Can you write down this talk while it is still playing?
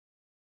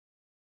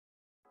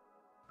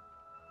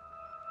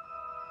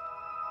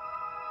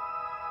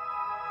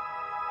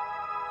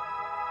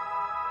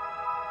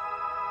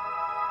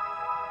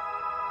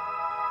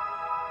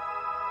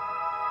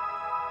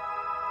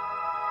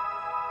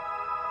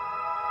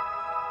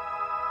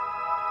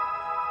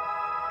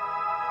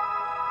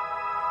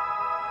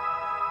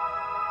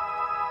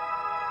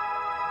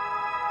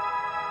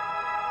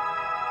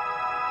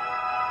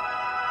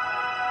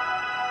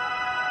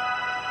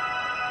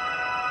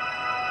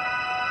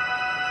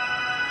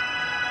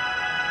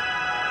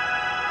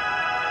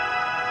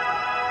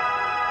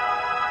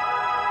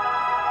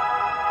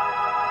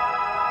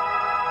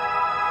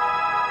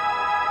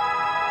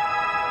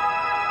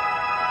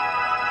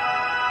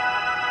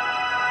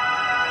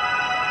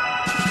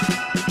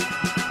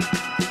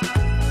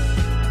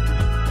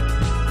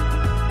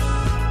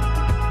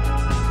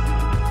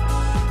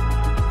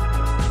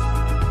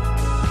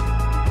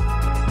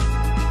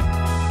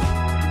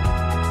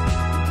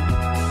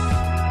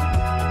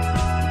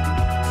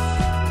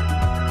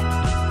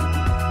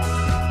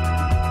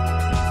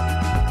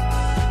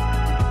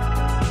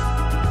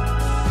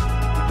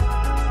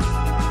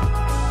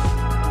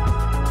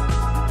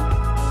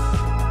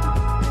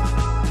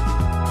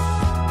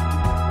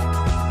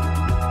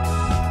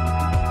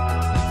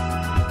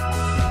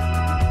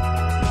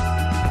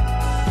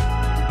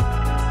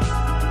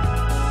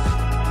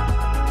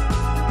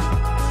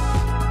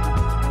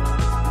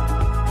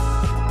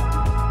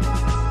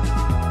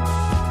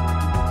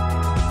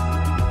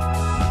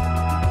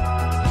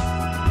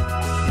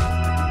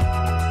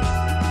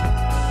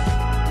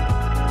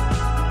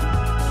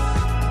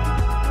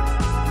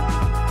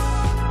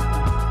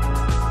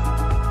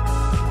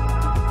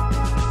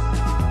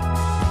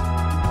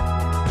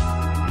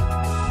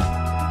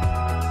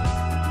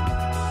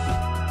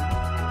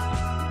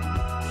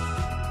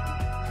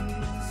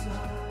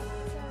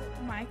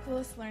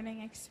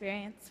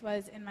experience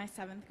was in my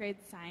 7th grade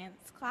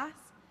science class,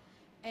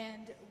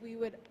 and we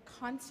would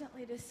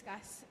constantly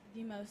discuss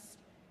the most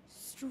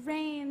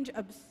strange,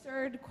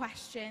 absurd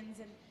questions,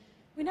 and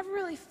we never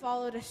really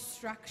followed a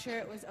structure.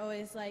 It was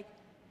always like,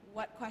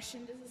 what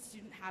question does the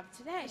student have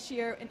today? This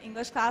year in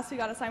English class, we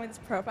got assigned with this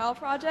profile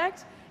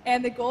project,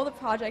 and the goal of the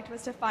project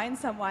was to find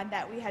someone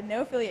that we had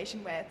no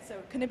affiliation with, so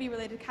it couldn't be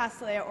related to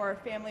Castellia or a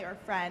family or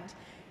friend,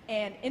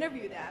 and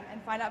interview them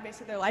and find out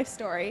basically their life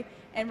story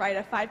and write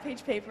a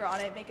 5-page paper on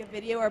it, make a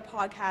video or a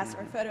podcast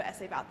or a photo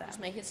essay about them.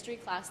 My history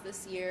class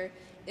this year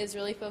is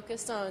really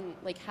focused on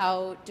like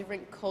how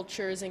different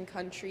cultures and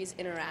countries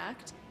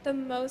interact. The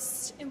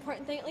most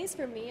important thing, at least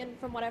for me and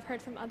from what I've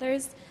heard from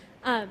others,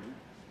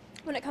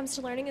 when it comes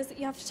to learning, is that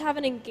you have to have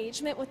an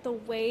engagement with the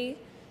way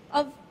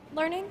of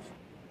learning.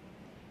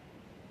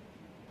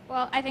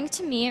 Well, I think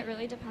to me it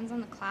really depends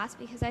on the class,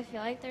 because I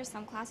feel like there's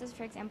some classes,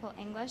 for example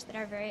English, that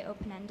are very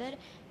open-ended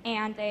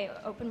and they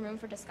open room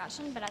for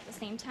discussion, but at the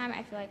same time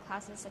I feel like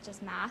classes such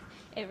as math,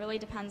 it really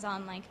depends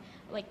on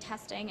like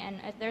testing, and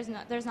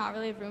there's not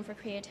really room for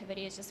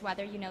creativity. It's just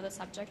whether you know the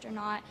subject or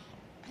not.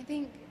 I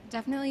think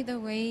definitely the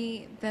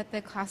way that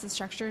the class is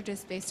structured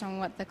is based on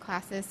what the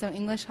class is. So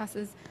English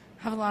classes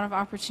have a lot of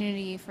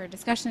opportunity for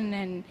discussion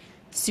and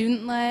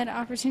student-led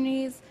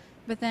opportunities,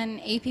 but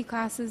then AP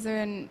classes are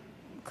in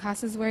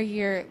classes where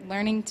you're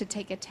learning to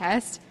take a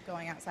test.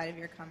 Going outside of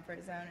your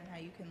comfort zone and how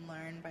you can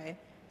learn by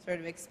sort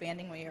of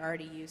expanding what you're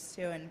already used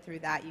to, and through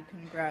that you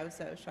can grow.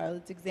 So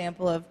Charlotte's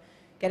example of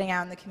getting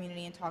out in the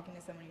community and talking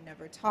to someone you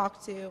never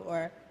talked to,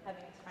 or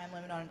having a time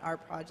limit on an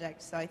art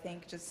project. So I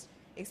think just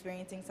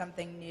experiencing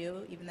something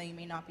new, even though you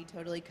may not be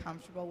totally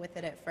comfortable with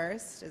it at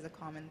first, is a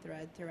common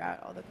thread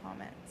throughout all the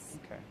comments.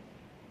 Okay.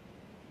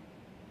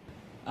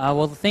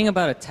 Well, the thing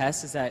about a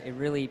test is that it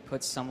really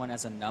puts someone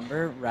as a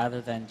number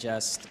rather than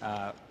just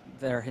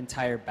their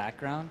entire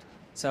background.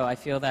 So I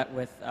feel that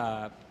with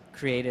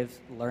creative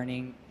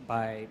learning,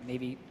 by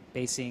maybe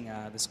basing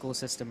the school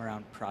system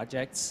around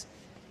projects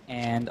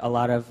and a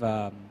lot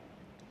of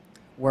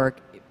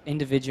work,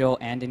 individual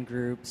and in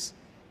groups,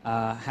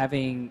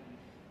 having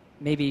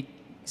maybe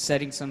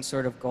setting some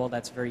sort of goal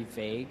that's very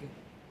vague.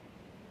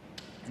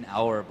 An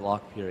hour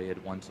block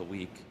period once a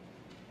week,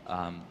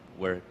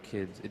 where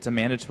kids, it's a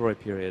mandatory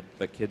period,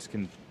 but kids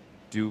can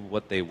do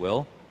what they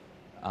will.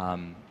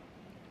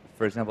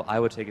 For example, I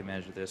would take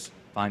advantage of this,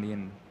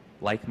 finding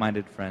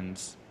like-minded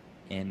friends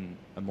in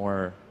a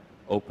more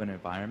open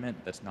environment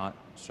that's not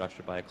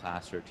structured by a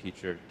class or a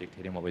teacher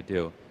dictating what we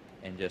do,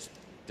 and just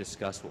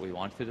discuss what we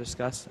want to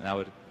discuss, and I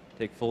would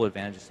take full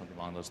advantage of something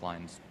along those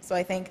lines. So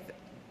I think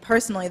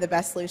personally the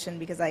best solution,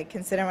 because I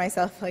consider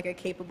myself like a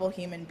capable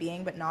human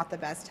being but not the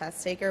best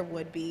test taker,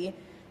 would be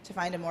to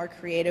find a more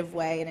creative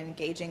way, an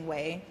engaging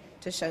way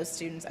to show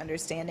students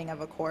understanding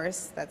of a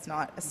course that's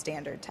not a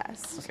standard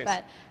test. Okay.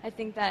 But I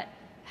think that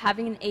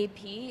having an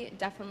AP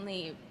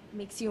definitely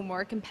makes you a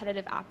more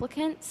competitive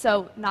applicant.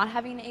 So not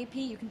having an AP,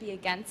 you can be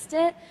against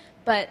it,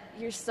 but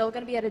you're still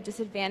going to be at a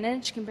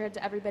disadvantage compared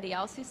to everybody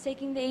else who's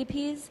taking the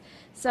APs.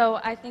 So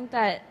I think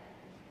that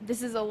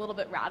this is a little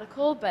bit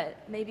radical, but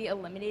maybe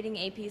eliminating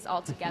APs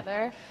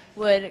altogether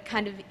would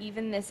kind of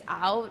even this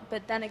out.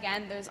 But then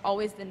again, there's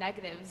always the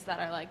negatives that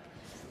are like,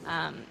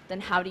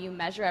 then how do you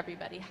measure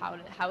everybody?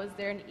 How is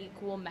there an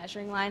equal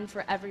measuring line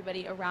for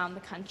everybody around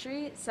the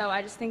country? So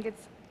I just think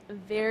it's a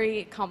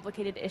very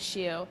complicated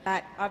issue.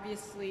 That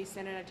obviously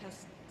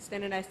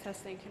standardized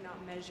testing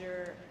cannot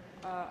measure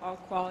all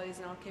qualities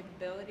and all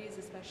capabilities,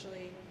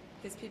 especially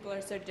because people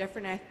are so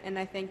different, and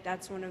I think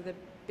that's one of the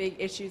big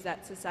issues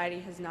that society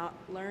has not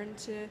learned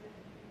to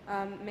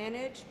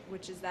manage,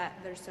 which is that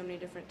there's so many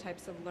different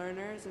types of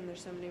learners and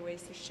there's so many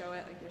ways to show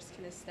it. Like there's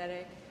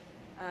kinesthetic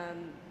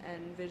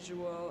and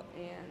visual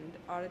and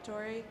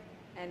auditory,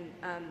 and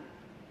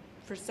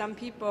for some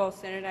people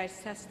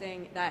standardized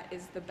testing, that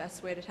is the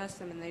best way to test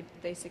them, and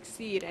they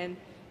succeed and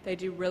they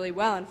do really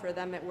well, and for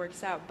them it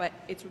works out. But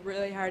it's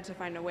really hard to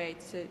find a way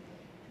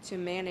to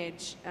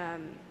manage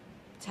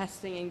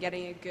testing and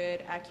getting a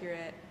good,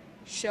 accurate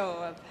show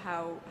of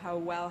how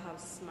well, how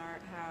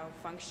smart, how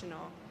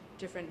functional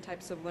different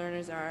types of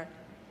learners are.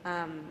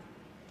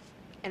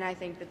 And I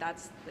think that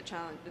that's the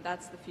challenge,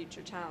 that's the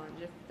future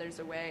challenge, if there's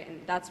a way, and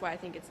that's why I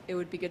think it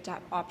would be good to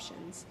have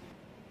options.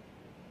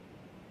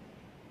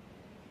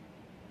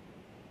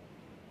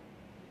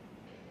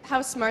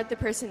 How smart the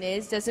person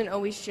is doesn't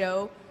always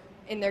show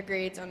in their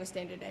grades on a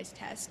standardized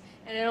test.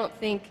 And I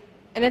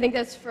think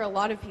that's for a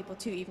lot of people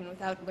too, even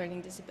without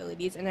learning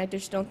disabilities, and I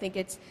just don't think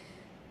it's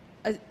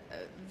a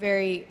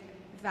very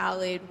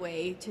valid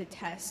way to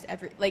test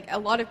like a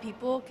lot of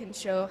people can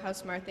show how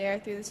smart they are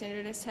through the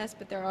standardized test,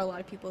 but there are a lot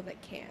of people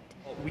that can't.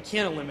 We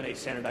can't eliminate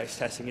standardized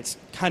testing. It's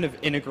kind of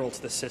integral to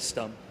the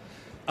system.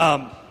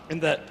 In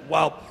that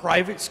while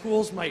private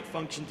schools might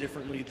function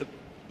differently, the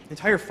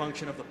entire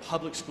function of the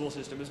public school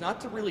system is not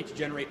to really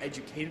generate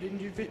educated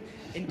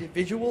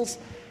individuals,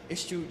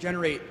 it's to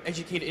generate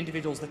educated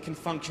individuals that can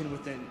function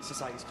within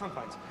society's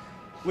confines,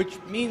 which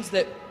means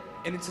that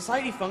And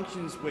society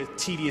functions with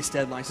tedious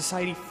deadlines.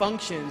 Society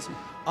functions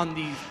on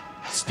these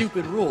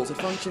stupid rules. It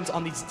functions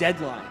on these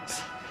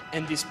deadlines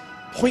and this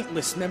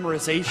pointless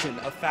memorization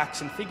of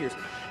facts and figures.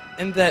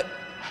 And that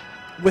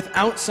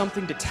without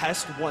something to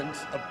test one's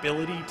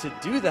ability to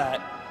do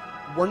that,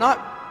 we're not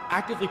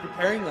actively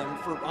preparing them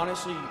for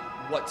honestly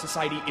what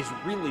society is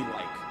really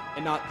like,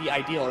 and not the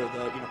ideal or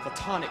the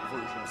platonic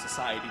version of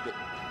society that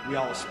we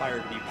all aspire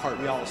to be part.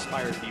 We all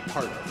aspire to be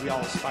part of. We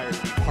all aspire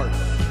to be part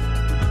of.